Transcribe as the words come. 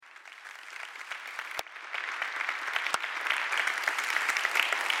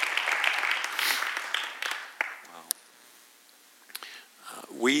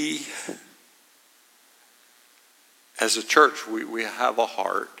we, as a church, we have a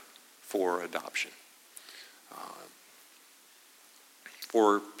heart for adoption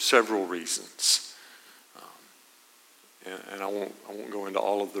for several reasons. And I won't go into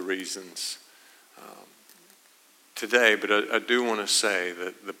all of the reasons today, but I do want to say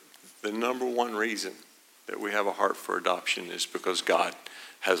that the number one reason that we have a heart for adoption is because God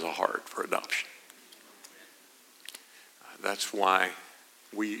has a heart for adoption. That's why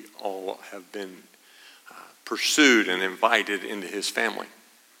we all have been pursued and invited into his family.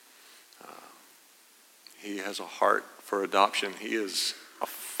 He has a heart for adoption. He is a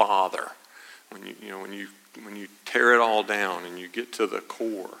father. When you tear it all down and you get to the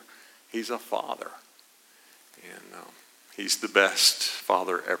core, he's a father. And he's the best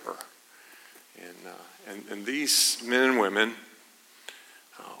father ever. And these men and women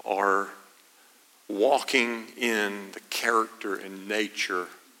are walking in the character and nature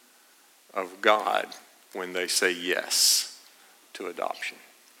of God when they say yes to adoption.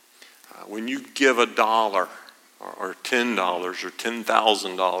 When you give $1 or $10 or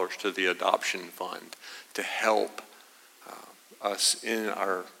 $10,000 to the adoption fund to help us in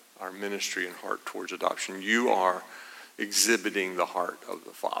our ministry and heart towards adoption, you are exhibiting the heart of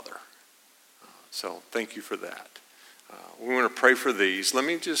the Father. So thank you for that. We want to pray for these. Why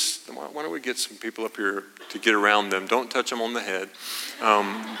don't we get some people up here to get around them. Don't touch them on the head.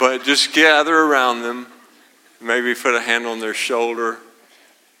 But just gather around them. Maybe put a hand on their shoulder.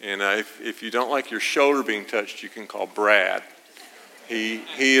 And if you don't like your shoulder being touched, you can call Brad. He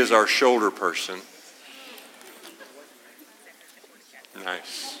is our shoulder person.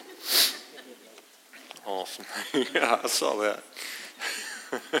 Nice. Awesome. Yeah, I saw that.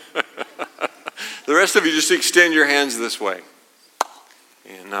 The rest of you just extend your hands this way.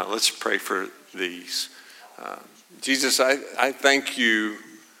 And let's pray for these. Jesus, I thank you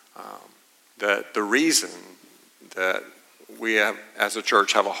that the reason that we have, as a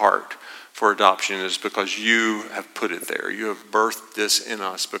church, have a heart for adoption is because you have put it there. You have birthed this in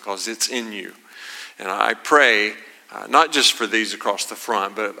us because it's in you. And I pray, not just for these across the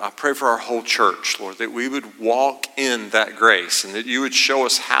front, but I pray for our whole church, Lord, that we would walk in that grace and that you would show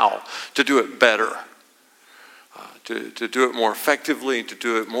us how to do it better, to do it more effectively, to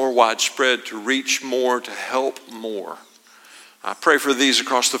do it more widespread, to reach more, to help more. I pray for these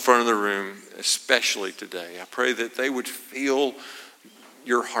across the front of the room, especially today. I pray that they would feel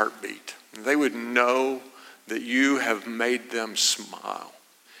your heartbeat. They would know that you have made them smile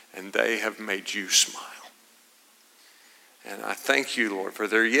and they have made you smile. And I thank you, Lord, for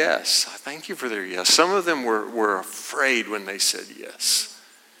their yes. I thank you for their yes. Some of them were afraid when they said yes.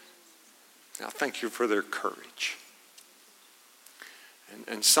 I thank you for their courage.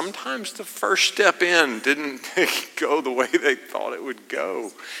 And sometimes the first step in didn't go the way they thought it would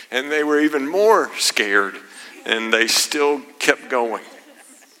go. And they were even more scared. And they still kept going.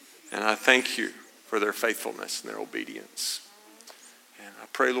 And I thank you for their faithfulness and their obedience. And I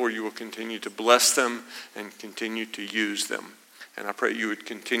pray, Lord, you will continue to bless them and continue to use them. And I pray you would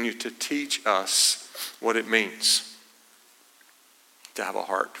continue to teach us what it means to have a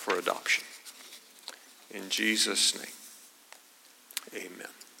heart for adoption. In Jesus' name. Amen.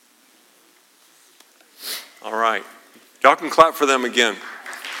 All right. Y'all can clap for them again.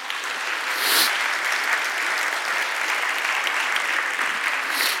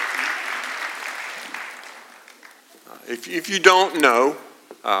 If you don't know,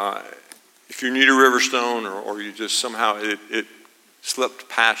 if you're new to Riverstone or you just somehow it slipped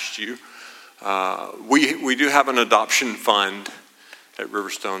past you, we do have an adoption fund at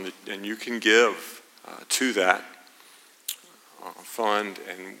Riverstone, and you can give to that fund,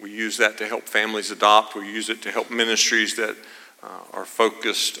 and we use that to help families adopt. We use it to help ministries that are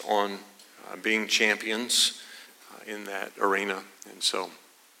focused on being champions in that arena. And so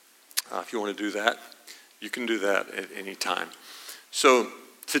if you want to do that, you can do that at any time. So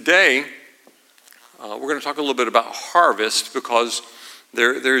today, we're going to talk a little bit about harvest because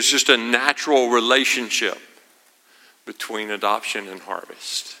there's just a natural relationship between adoption and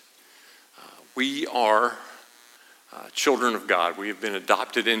harvest. We are children of God. We have been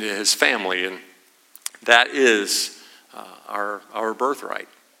adopted into his family, and that is our birthright.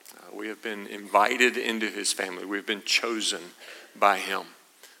 We have been invited into his family. We've been chosen by him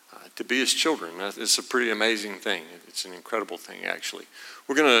to be his children. It's a pretty amazing thing. It's an incredible thing, actually.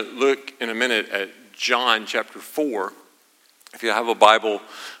 We're going to look in a minute at John chapter 4. If you have a Bible,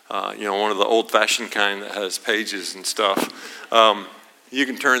 one of the old-fashioned kind that has pages and stuff, you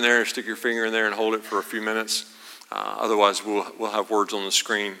can turn there, stick your finger in there, and hold it for a few minutes. Otherwise, we'll have words on the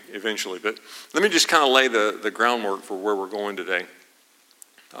screen eventually. But let me just kind of lay the groundwork for where we're going today.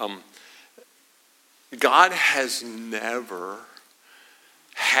 God has never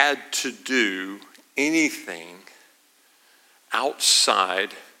had to do anything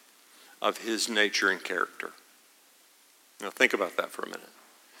outside of his nature and character. Now think about that for a minute.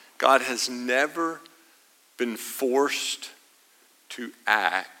 God has never been forced to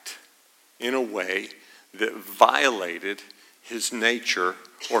act in a way that violated his nature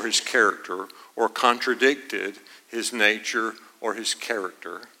or his character or contradicted his nature or his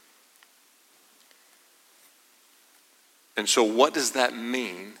character. And so what does that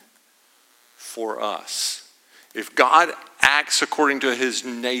mean for us? If God acts according to his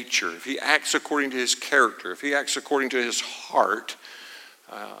nature, if he acts according to his character, if he acts according to his heart,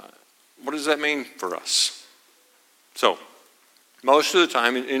 what does that mean for us? So, most of the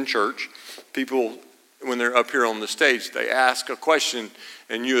time in church, people, when they're up here on the stage, they ask a question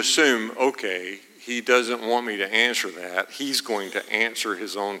and you assume, okay, he doesn't want me to answer that. He's going to answer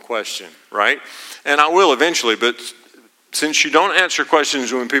his own question, right? And I will eventually, but since you don't answer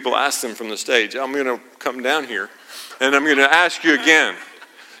questions when people ask them from the stage, I'm going to come down here and I'm going to ask you again.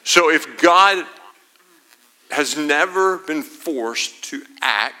 So if God has never been forced to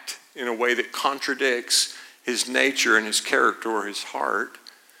act in a way that contradicts his nature and his character or his heart,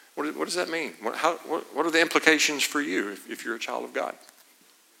 what does that mean? What are the implications for you if you're a child of God?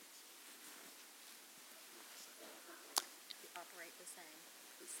 Operate the same,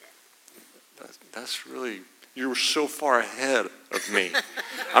 he said. That's really, you were so far ahead of me.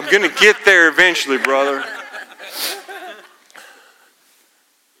 I'm going to get there eventually, brother.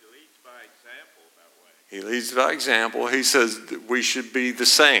 He leads by example. He says that we should be the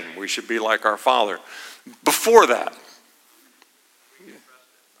same. We should be like our Father. Before that,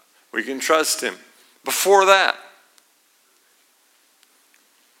 we can trust him. Before that,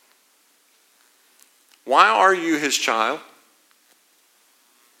 why are you his child?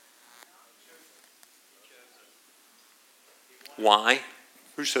 Why?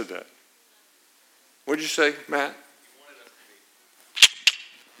 Who said that? What did you say, Matt?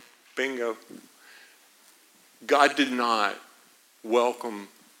 Bingo. God did not welcome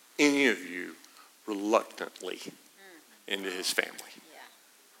any of you reluctantly into his family.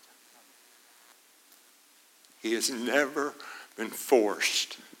 He has never been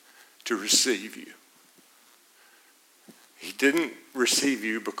forced to receive you. He didn't receive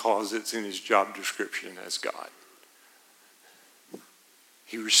you because it's in his job description as God.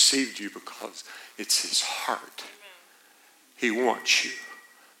 He received you because it's his heart. He wants you.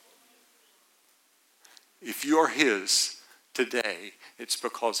 If you're his today, it's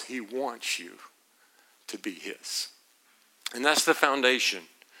because he wants you to be his. And that's the foundation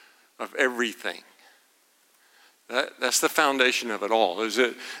of everything. That's the foundation of it all, is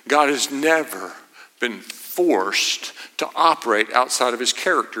that God has never been forced to operate outside of his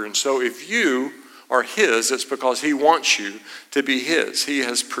character. And so if you are his, it's because he wants you to be his. He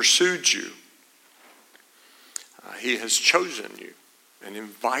has pursued you. He has chosen you and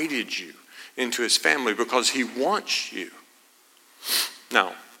invited you into his family because he wants you.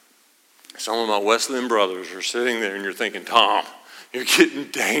 Now, some of my Wesleyan brothers are sitting there and you're thinking, Tom, you're getting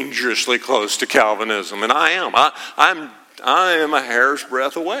dangerously close to Calvinism. And I am. I am a hair's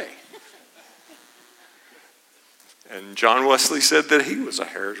breadth away. And John Wesley said that he was a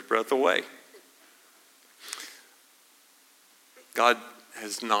hair's breadth away. God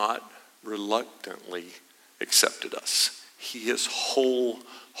has not reluctantly accepted us. He has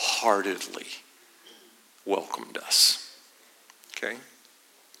wholeheartedly welcomed us. Okay?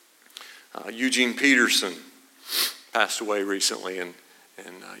 Eugene Peterson passed away recently, and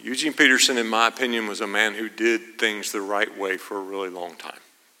Eugene Peterson, in my opinion, was a man who did things the right way for a really long time.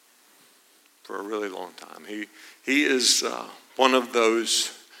 For a really long time. He is one of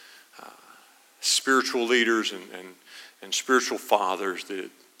those spiritual leaders and spiritual fathers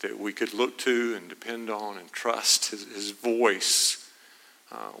that we could look to and depend on and trust. His voice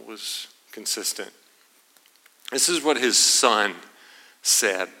was consistent. This is what his son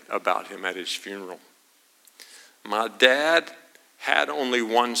said about him at his funeral. My dad had only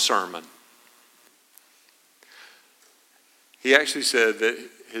one sermon. He actually said that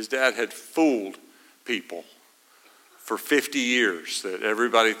his dad had fooled people for 50 years, that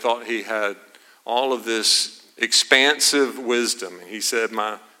everybody thought he had all of this expansive wisdom. And he said,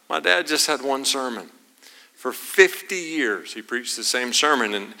 my dad just had one sermon. For 50 years, he preached the same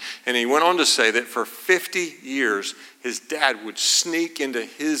sermon. And he went on to say that for 50 years, his dad would sneak into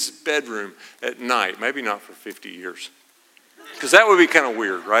his bedroom at night. Maybe not for 50 years. Because that would be kind of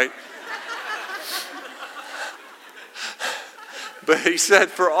weird, right? But he said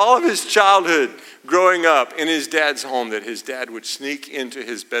for all of his childhood, growing up in his dad's home that his dad would sneak into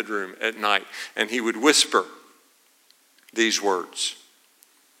his bedroom at night and he would whisper these words.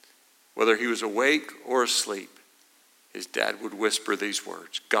 Whether he was awake or asleep, his dad would whisper these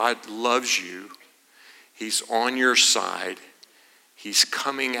words. God loves you. He's on your side. He's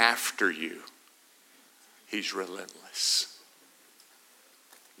coming after you. He's relentless.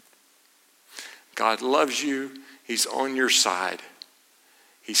 God loves you. He's on your side.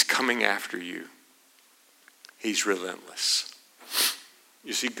 He's coming after you. He's relentless.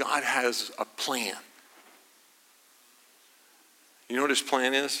 You see, God has a plan. You know what his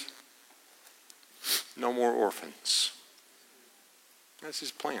plan is? No more orphans. That's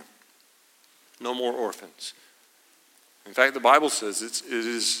his plan. No more orphans. In fact, the Bible says it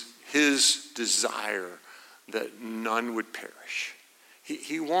is his desire that none would perish.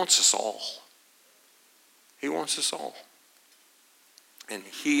 He wants us all. He wants us all. And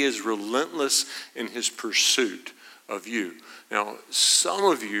he is relentless in his pursuit of you. Now, some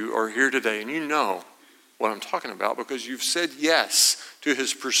of you are here today and you know what I'm talking about because you've said yes to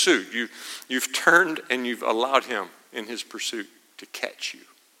his pursuit. You've turned and you've allowed him in his pursuit to catch you.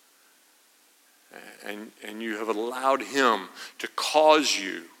 And you have allowed him to cause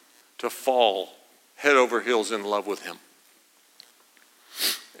you to fall head over heels in love with him.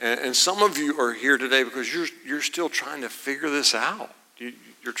 And some of you are here today because you're still trying to figure this out.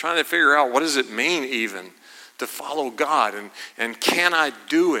 You're trying to figure out what does it mean even to follow God, and can I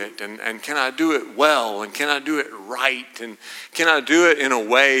do it, and can I do it well, and can I do it right, and can I do it in a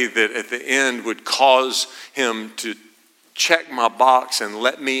way that at the end would cause him to check my box and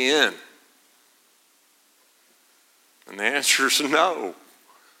let me in? And the answer is no.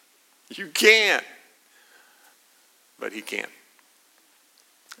 You can't. But he can.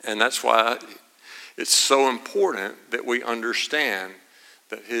 And that's why it's so important that we understand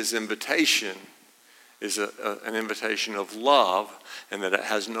that his invitation is an invitation of love, and that it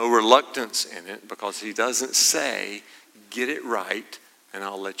has no reluctance in it, because he doesn't say, get it right and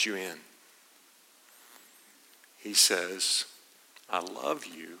I'll let you in. He says, I love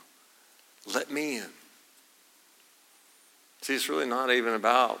you, let me in. See, it's really not even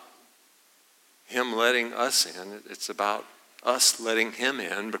about him letting us in. It's about us letting him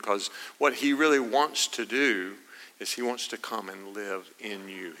in, because what he really wants to do is he wants to come and live in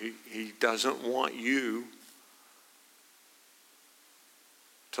you. He doesn't want you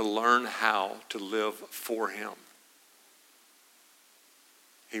to learn how to live for him.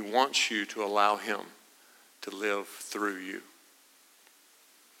 He wants you to allow him to live through you.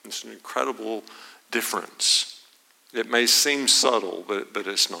 It's an incredible difference. It may seem subtle, but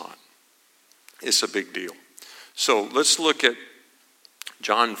it's not. It's a big deal. So let's look at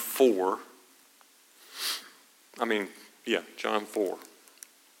John 4. John 4.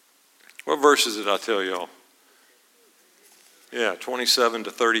 What verses did I tell y'all? Yeah, 27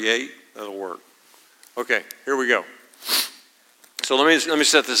 to 38. That'll work. Okay, here we go. So let me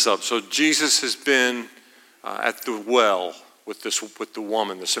set this up. So Jesus has been at the well with the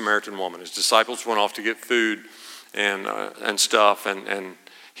woman, the Samaritan woman. His disciples went off to get food and stuff, and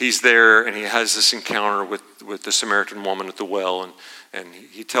he's there, and he has this encounter with the Samaritan woman at the well, and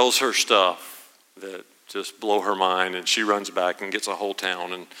he tells her stuff that just blow her mind, and she runs back and gets a whole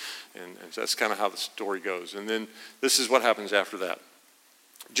town, and that's kind of how the story goes. And then this is what happens after that.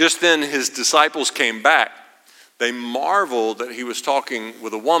 Just then his disciples came back. They marveled that he was talking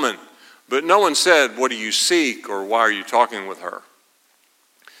with a woman, but no one said, what do you seek, or why are you talking with her?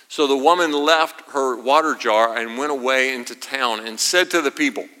 So the woman left her water jar and went away into town and said to the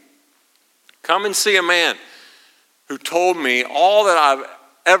people, come and see a man who told me all that I've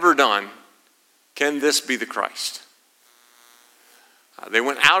ever done. Can this be the Christ? They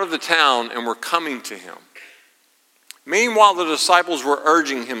went out of the town and were coming to him. Meanwhile, the disciples were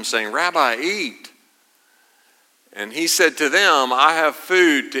urging him, saying, Rabbi, eat. And he said to them, I have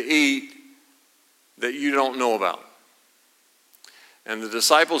food to eat that you don't know about. And the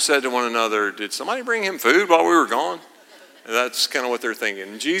disciples said to one another, did somebody bring him food while we were gone? And that's kind of what they're thinking.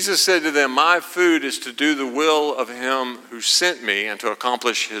 And Jesus said to them, my food is to do the will of him who sent me and to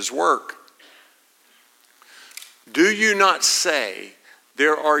accomplish his work. Do you not say,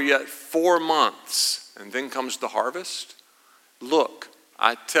 there are yet 4 months, and then comes the harvest? Look,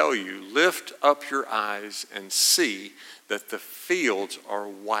 I tell you, lift up your eyes and see that the fields are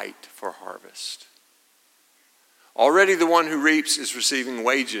white for harvest. Already the one who reaps is receiving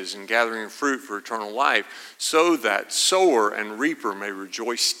wages and gathering fruit for eternal life, so that sower and reaper may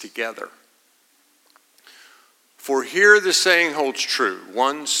rejoice together. For here the saying holds true,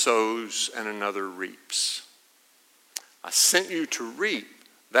 one sows and another reaps. I sent you to reap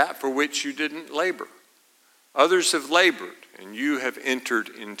that for which you didn't labor. Others have labored, and you have entered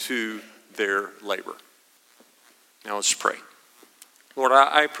into their labor. Now let's pray. Lord,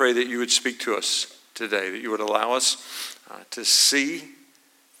 I pray that you would speak to us today, that you would allow us to see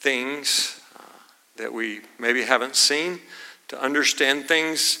things that we maybe haven't seen, to understand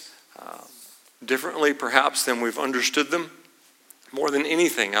things differently perhaps than we've understood them. More than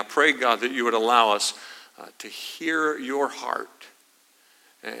anything, I pray, God, that you would allow us to hear your heart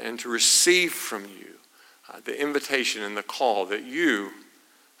and to receive from you the invitation and the call that you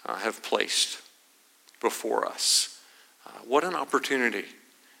have placed before us. What an opportunity.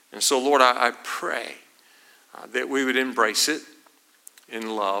 And so, Lord, I pray that we would embrace it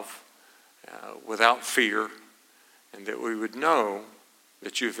in love, without fear, and that we would know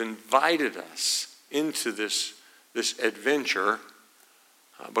that you've invited us into this adventure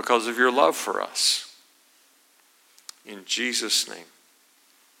because of your love for us. In Jesus' name,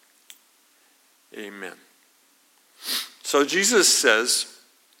 amen. So Jesus says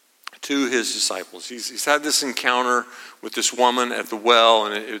to his disciples, he's had this encounter with this woman at the well,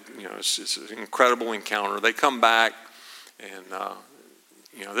 and it's an incredible encounter. They come back, and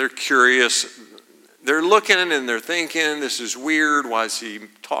they're curious. They're looking and they're thinking, this is weird. Why is he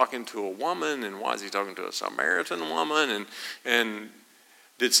talking to a woman? And why is he talking to a Samaritan woman? And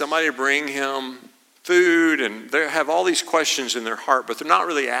did somebody bring him food? And they have all these questions in their heart, but they're not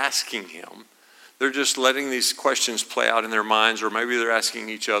really asking him. They're just letting these questions play out in their minds, or maybe they're asking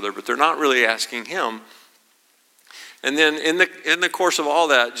each other, but they're not really asking him. And then in the course of all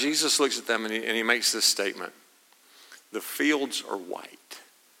that, Jesus looks at them and he makes this statement. The fields are white.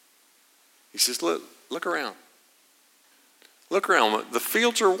 He says, look around. Look around. The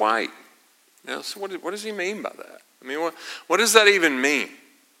fields are white. Now, so what does he mean by that? I mean, what does that even mean?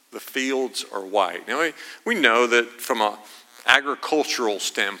 The fields are white. Now, we know that from an agricultural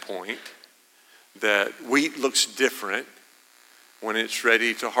standpoint, that wheat looks different when it's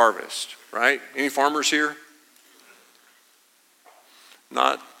ready to harvest, right? Any farmers here?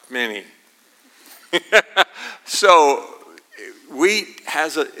 Not many. So wheat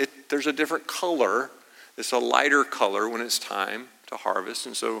has there's a different color. It's a lighter color when it's time to harvest.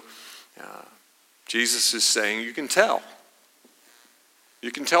 And so Jesus is saying you can tell.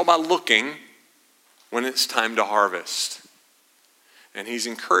 You can tell by looking when it's time to harvest. And he's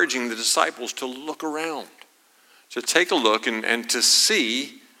encouraging the disciples to look around, to take a look and to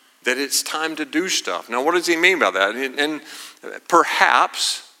see that it's time to do stuff. Now, what does he mean by that? And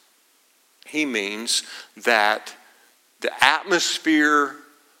perhaps he means that the atmosphere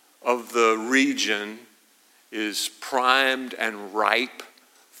of the region is primed and ripe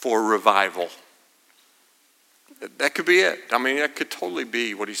for revival. That could be it. I mean, that could totally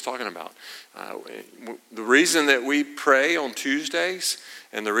be what he's talking about. The reason that we pray on Tuesdays,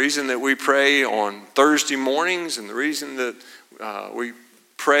 and the reason that we pray on Thursday mornings, and the reason that we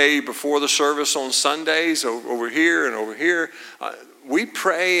pray before the service on Sundays over here and over here, we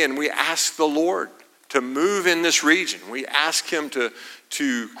pray and we ask the Lord to move in this region. We ask him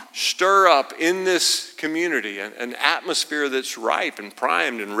to stir up in this community an atmosphere that's ripe and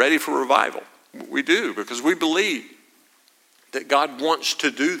primed and ready for revival. We do, because we believe that God wants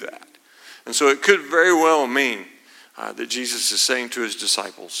to do that. And so it could very well mean that Jesus is saying to his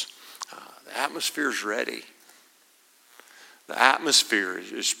disciples, the atmosphere is ready. The atmosphere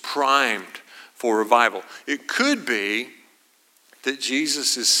is primed for revival. It could be that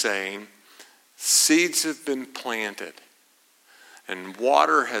Jesus is saying, seeds have been planted and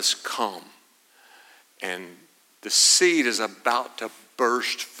water has come and the seed is about to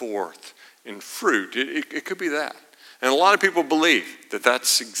burst forth in fruit. It could be that. And a lot of people believe that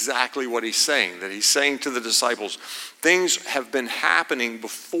that's exactly what he's saying, that he's saying to the disciples, things have been happening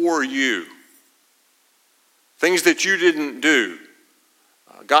before you. Things that you didn't do.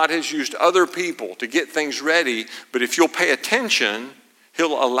 God has used other people to get things ready, but if you'll pay attention,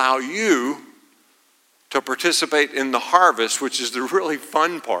 he'll allow you to participate in the harvest, which is the really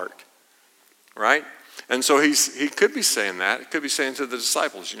fun part, right? And so he could be saying that. It could be saying to the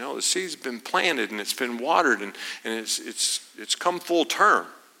disciples, the seed's been planted and it's been watered and it's come full term.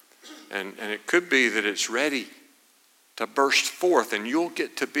 And it could be that it's ready to burst forth and you'll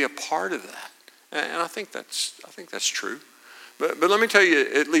get to be a part of that. And I think that's true. But let me tell you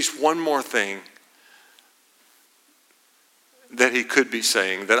at least one more thing that he could be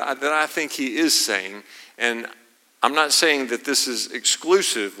saying, that I think he is saying. And I'm not saying that this is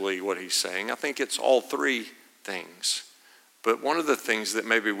exclusively what he's saying. I think it's all three things. But one of the things that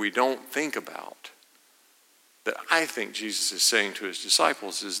maybe we don't think about, that I think Jesus is saying to his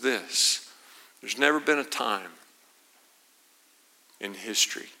disciples, is this. There's never been a time in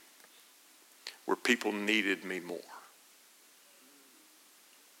history where people needed me more.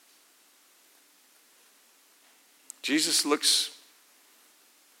 Jesus looks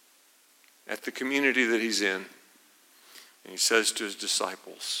at the community that he's in, and he says to his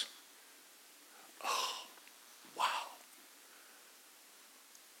disciples, oh, wow,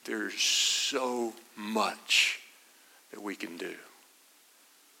 there's so much that we can do.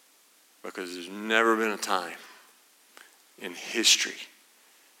 Because there's never been a time in history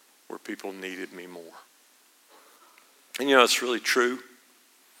where people needed me more. And you know, it's really true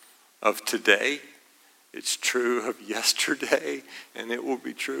of today. It's true of yesterday, and it will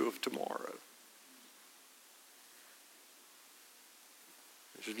be true of tomorrow.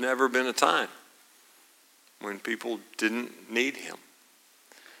 There's never been a time when people didn't need him.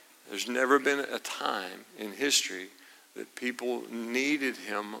 There's never been a time in history that people needed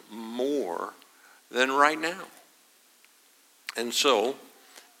him more than right now. And so,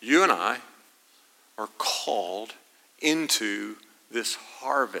 you and I are called into this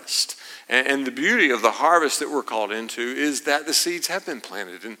harvest. And the beauty of the harvest that we're called into is that the seeds have been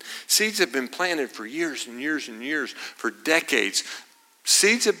planted. And seeds have been planted for years and years and years, for decades.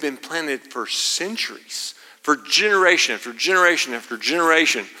 Seeds have been planted for centuries, for generation after generation after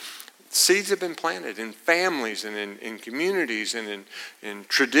generation. Seeds have been planted in families and in communities and in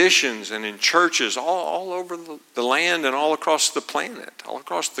traditions and in churches all over the land and all across the planet, all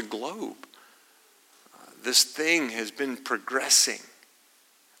across the globe. This thing has been progressing.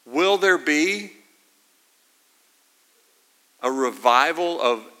 Will there be a revival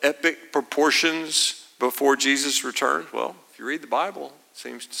of epic proportions before Jesus returns? Well, if you read the Bible, it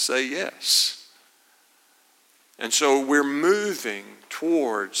seems to say yes. And so we're moving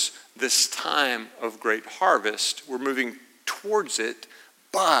towards this time of great harvest. We're moving towards it,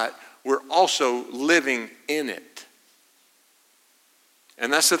 but we're also living in it.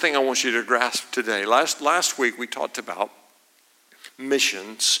 And that's the thing I want you to grasp today. Last week we talked about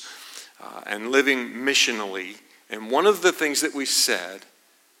missions and living missionally. And one of the things that we said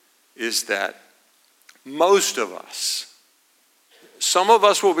is that most of us, some of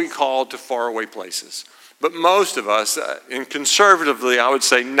us will be called to faraway places. But most of us, and conservatively I would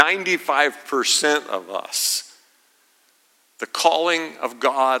say 95% of us, the calling of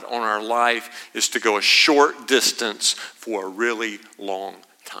God on our life is to go a short distance for a really long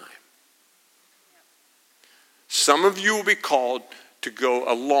time. Some of you will be called to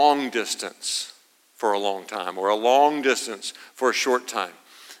go a long distance for a long time, or a long distance for a short time.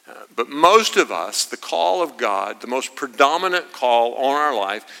 But most of us, the call of God, the most predominant call on our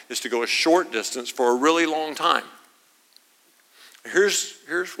life is to go a short distance for a really long time. Here's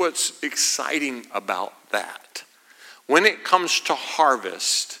what's exciting about that. When it comes to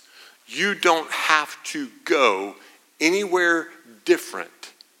harvest, you don't have to go anywhere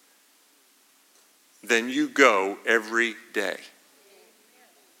different than you go every day.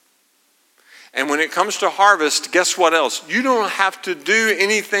 And when it comes to harvest, guess what else? You don't have to do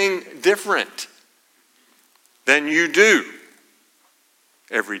anything different than you do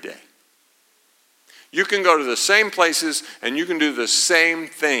every day. You can go to the same places and you can do the same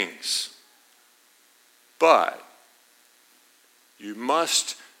things. But you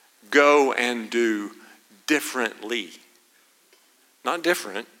must go and do differently. Not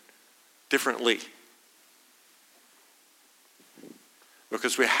different, differently.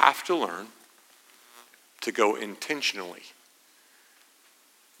 Because we have to learn to go intentionally.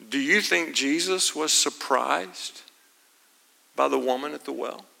 Do you think Jesus was surprised by the woman at the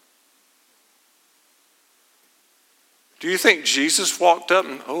well? Do you think Jesus walked up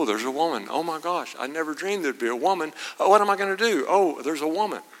and, oh, there's a woman. Oh my gosh, I never dreamed there'd be a woman. Oh, what am I going to do? Oh, there's a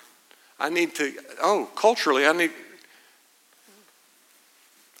woman. Culturally,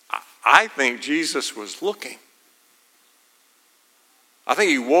 I think Jesus was looking. I think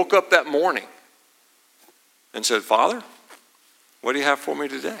he woke up that morning and said, Father, what do you have for me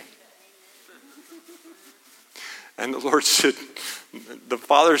today? And the Lord said, the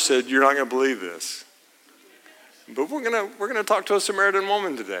Father said, you're not going to believe this. But we're gonna talk to a Samaritan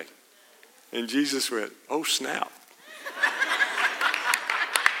woman today. And Jesus went, oh snap.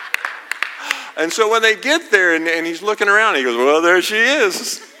 And so when they get there and he's looking around, he goes, well, there she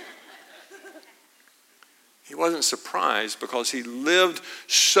is. He wasn't surprised because he lived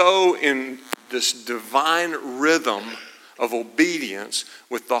so in this divine rhythm of obedience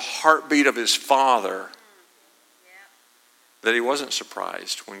with the heartbeat of his Father that he wasn't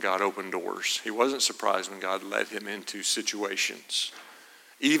surprised when God opened doors. He wasn't surprised when God led him into situations.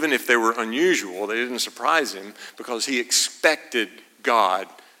 Even if they were unusual, they didn't surprise him because he expected God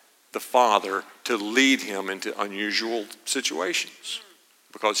the Father to lead him into unusual situations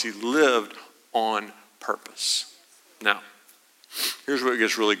because he lived on purpose. Now, here's where it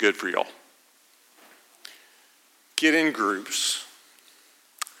gets really good for y'all. Get in groups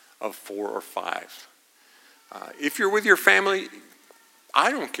of 4 or 5. If you're with your family, I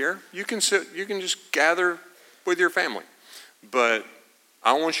don't care. You can just gather with your family. But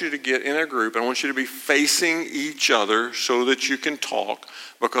I want you to get in a group. I want you to be facing each other so that you can talk,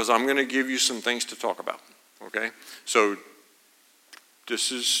 because I'm going to give you some things to talk about. Okay? So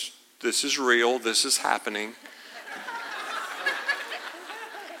this is real. This is happening.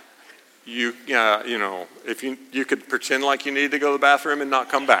 You know, if you could pretend like you need to go to the bathroom and not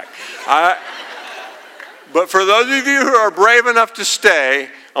come back. But for those of you who are brave enough to stay,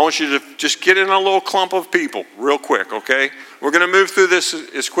 I want you to just get in a little clump of people real quick, okay? We're going to move through this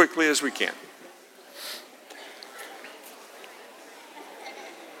as quickly as we can.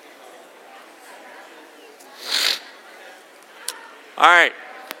 All right.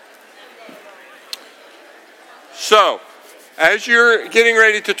 So, as you're getting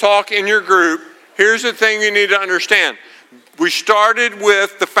ready to talk in your group, here's the thing you need to understand. We started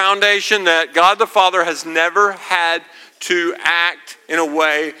with the foundation that God the Father has never had to act in a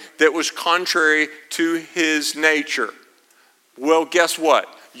way that was contrary to his nature. Well, guess what?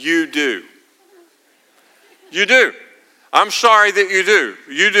 You do. You do. I'm sorry that you do.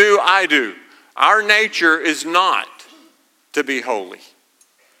 You do, I do. Our nature is not to be holy.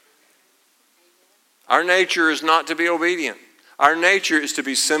 Our nature is not to be obedient. Our nature is to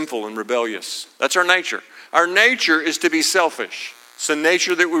be sinful and rebellious. That's our nature. Our nature is to be selfish. It's the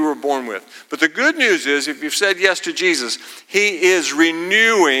nature that we were born with. But the good news is, if you've said yes to Jesus, he is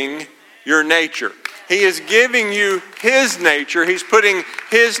renewing your nature. He is giving you his nature. He's putting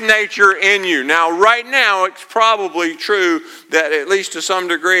his nature in you. Now, right now, it's probably true that, at least to some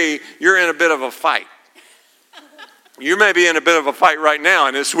degree, you're in a bit of a fight. You may be in a bit of a fight right now,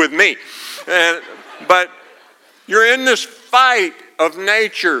 and it's with me. But you're in this fight of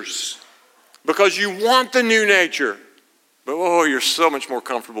natures because you want the new nature. But, you're so much more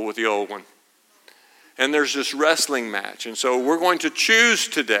comfortable with the old one. And there's this wrestling match. And so we're going to choose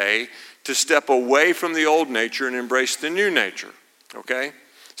today to step away from the old nature and embrace the new nature. Okay?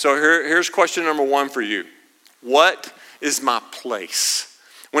 So here's question number 1 for you. What is my place?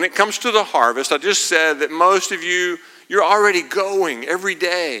 When it comes to the harvest, I just said that most of you, you're already going every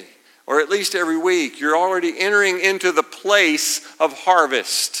day, or at least every week. You're already entering into the place of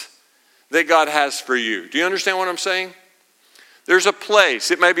harvest that God has for you. Do you understand what I'm saying? There's a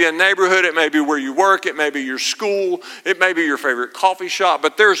place. It may be a neighborhood. It may be where you work. It may be your school. It may be your favorite coffee shop.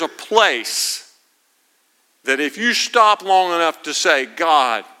 But there's a place that if you stop long enough to say,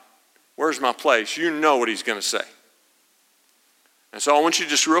 God, where's my place? You know what he's going to say. And so I want you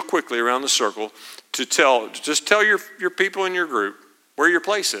just real quickly around the circle to tell your people in your group where your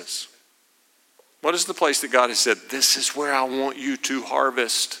place is. What is the place that God has said, this is where I want you to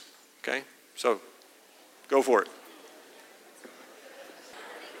harvest? Okay, so go for it.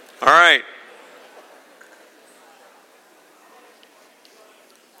 All right.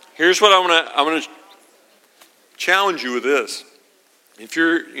 Here's what I'm going to challenge you with this. If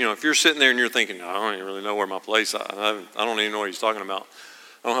you're sitting there and you're thinking, I don't even really know where my place is. I don't even know what he's talking about.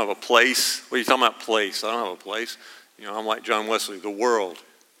 I don't have a place. What are you talking about, place? I don't have a place. I'm like John Wesley. The world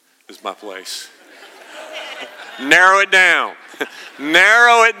is my place. Narrow it down.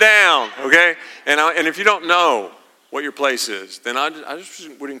 Narrow it down, okay? And if you don't know what your place is, then I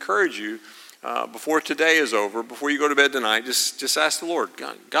just would encourage you, before today is over, before you go to bed tonight, just ask the Lord,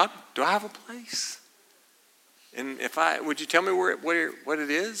 God, do I have a place? And would you tell me what it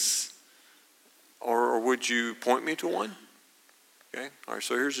is? Or would you point me to one? Okay, all right,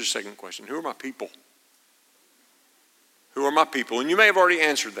 so here's the second question. Who are my people? Who are my people? And you may have already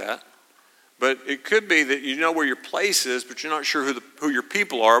answered that. But it could be that you know where your place is, but you're not sure who your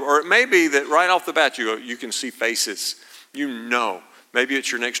people are. Or it may be that right off the bat you can see faces. You know. Maybe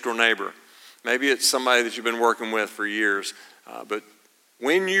it's your next door neighbor. Maybe it's somebody that you've been working with for years. But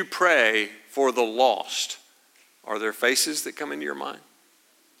when you pray for the lost, are there faces that come into your mind?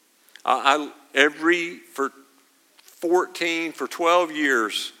 For 12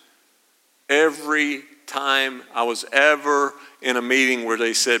 years, every time I was ever in a meeting where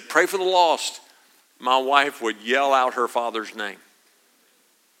they said, pray for the lost, my wife would yell out her father's name.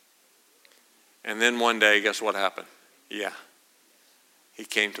 And then one day, guess what happened? Yeah, he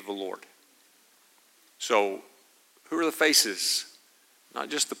came to the Lord. So who are the faces? Not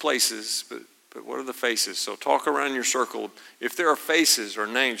just the places, but what are the faces? So talk around your circle. If there are faces or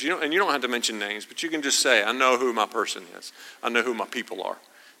names, and you don't have to mention names, but you can just say, I know who my person is. I know who my people are.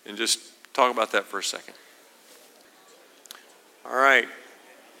 and just talk about that for a second. All right.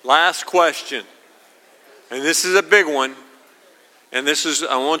 Last question. And this is a big one. And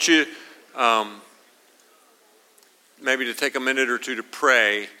I want you maybe to take a minute or two to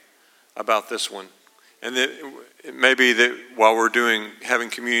pray about this one. And then it may be that while we're having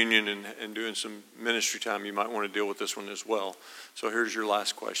communion and doing some ministry time, you might want to deal with this one as well. So here's your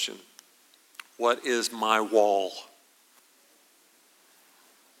last question. What is my wall?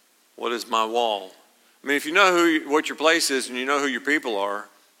 What is my wall? I mean, if you know what your place is and you know who your people are,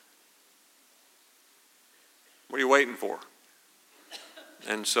 what are you waiting for?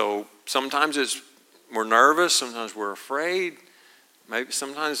 And so sometimes we're nervous, sometimes we're afraid. Maybe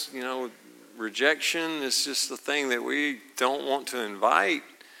sometimes, rejection is just the thing that we don't want to invite.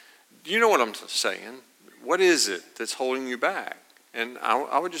 You know what I'm saying? What is it that's holding you back? And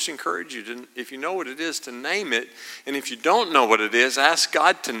I would just encourage you to, if you know what it is, to name it. And if you don't know what it is, ask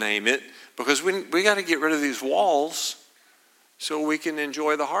God to name it, because we got to get rid of these walls so we can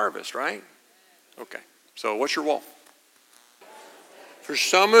enjoy the harvest, right? Okay. So what's your wall? For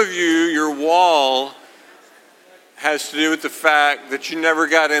some of you, your wall has to do with the fact that you never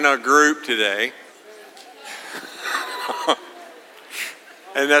got in a group today.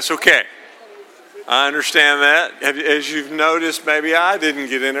 And that's okay. I understand that. As you've noticed, maybe I didn't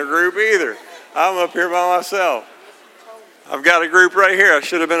get in a group either. I'm up here by myself. I've got a group right here. I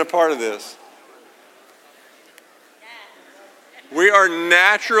should have been a part of this. We are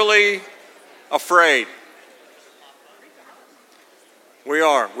naturally afraid. We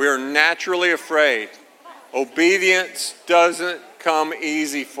are naturally afraid. Obedience doesn't come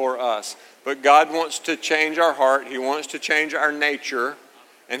easy for us. But God wants to change our heart. He wants to change our nature.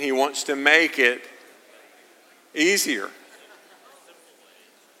 And He wants to make it easier.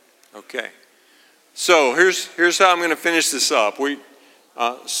 Okay. So here's how I'm going to finish this up.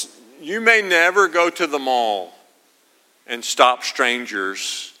 You may never go to the mall and stop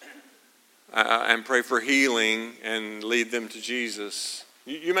strangers and pray for healing and lead them to Jesus.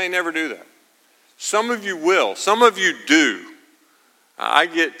 You may never do that. Some of you will. Some of you do. I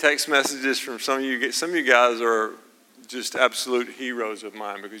get text messages from some of you. Some of you guys are just absolute heroes of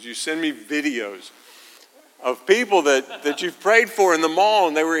mine, because you send me videos of people that you've prayed for in the mall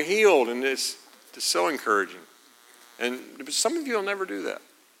and they were healed, and it's just so encouraging. And some of you will never do that,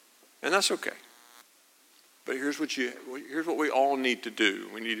 and that's okay. But here's what we all need to do.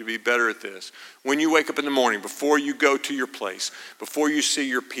 We need to be better at this. When you wake up in the morning, before you go to your place, before you see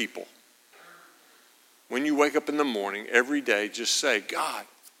your people, when you wake up in the morning every day, just say, God,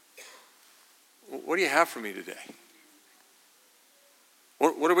 what do you have for me today?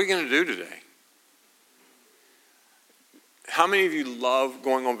 What are we going to do today? How many of you love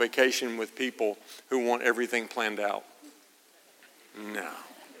going on vacation with people who want everything planned out? No.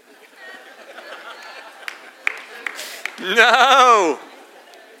 No.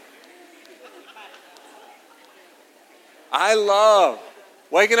 I love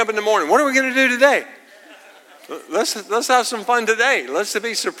waking up in the morning. What are we going to do today? Let's have some fun today. Let's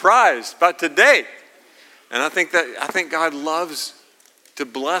be surprised by today. And I think God loves to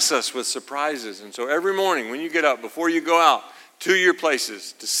bless us with surprises. And so every morning when you get up, before you go out to your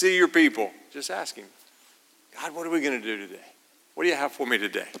places to see your people, just ask Him, God, what are we going to do today? What do you have for me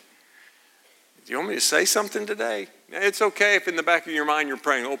today? Do you want me to say something today? It's okay if in the back of your mind you're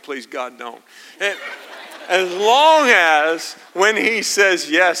praying, oh, please, God, don't. As long as when He says,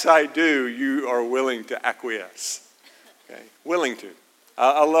 yes, I do, you are willing to acquiesce. Okay? Willing to.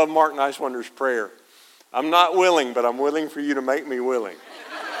 I love Mark Niswander's prayer. I'm not willing, but I'm willing for you to make me willing.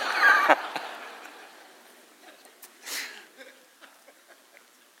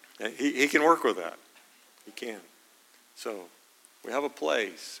 He can work with that. He can. So we have a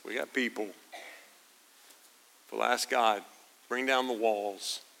place. We got people. We'll ask God, bring down the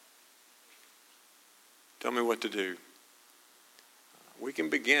walls. Tell me what to do. We can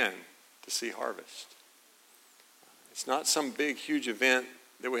begin to see harvest. It's not some big, huge event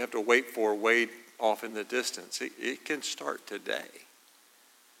that we have to wait for way off in the distance. It can start today.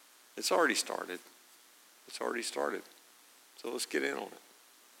 It's already started. So let's get in on it.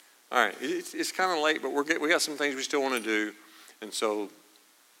 All right, it's kind of late, but we got some things we still want to do. And so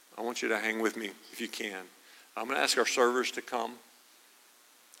I want you to hang with me if you can. I'm going to ask our servers to come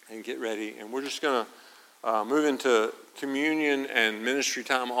and get ready. And we're just going to move into communion and ministry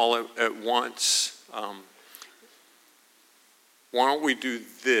time all at once. Why don't we do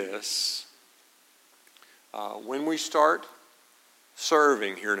this? When we start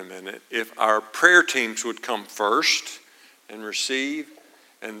serving here in a minute, if our prayer teams would come first and receive,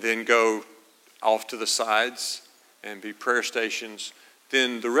 and then go off to the sides and be prayer stations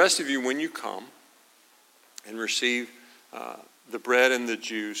then the rest of you, when you come and receive the bread and the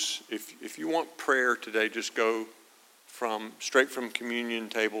juice, if you want prayer today, just go straight from communion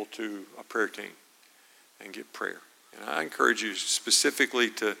table to a prayer team and get prayer. And I encourage you specifically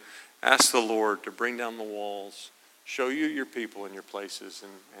to ask the Lord to bring down the walls, show you your people and your places,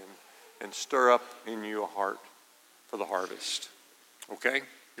 and stir up in you a heart for the harvest. Okay?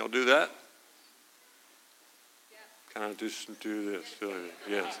 Y'all do that? Yeah. Kind of do this.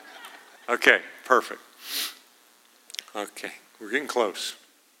 Yes. Okay, perfect. Okay, we're getting close.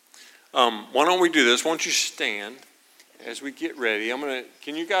 Why don't we do this? Why don't you stand as we get ready?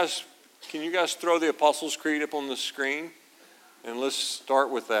 Can you guys throw the Apostles' Creed up on the screen? And let's start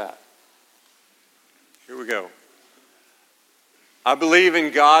with that. Here we go. I believe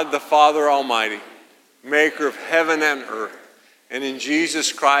in God the Father Almighty, maker of heaven and earth, and in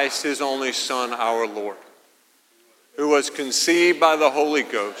Jesus Christ, his only Son, our Lord, who was conceived by the Holy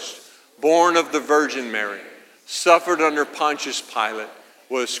Ghost, born of the Virgin Mary, suffered under Pontius Pilate,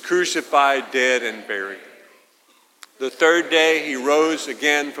 was crucified, dead, and buried. The third day he rose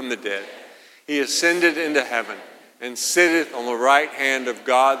again from the dead. He ascended into heaven and sitteth on the right hand of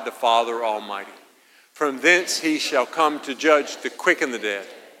God the Father Almighty. From thence he shall come to judge the quick and the dead.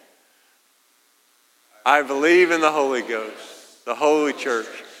 I believe in the Holy Ghost, the Holy Church,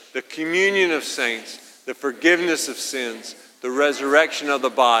 the communion of saints, the forgiveness of sins, the resurrection of the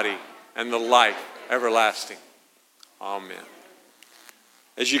body, and the life everlasting. Amen.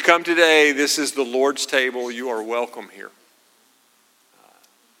 As you come today, this is the Lord's table. You are welcome here.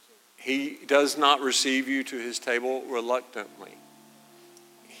 He does not receive you to his table reluctantly.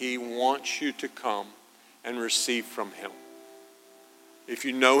 He wants you to come and receive from him. If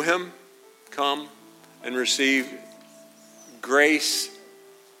you know him, come and receive grace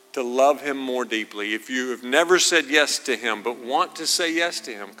to love him more deeply. If you have never said yes to him but want to say yes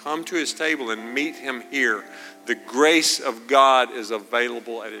to him, come to his table and meet him here. The grace of God is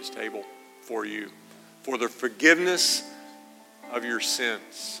available at his table for you, for the forgiveness of your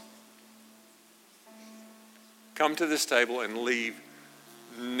sins. Come to this table and leave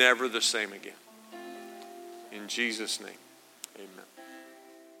never the same again. In Jesus' name, amen.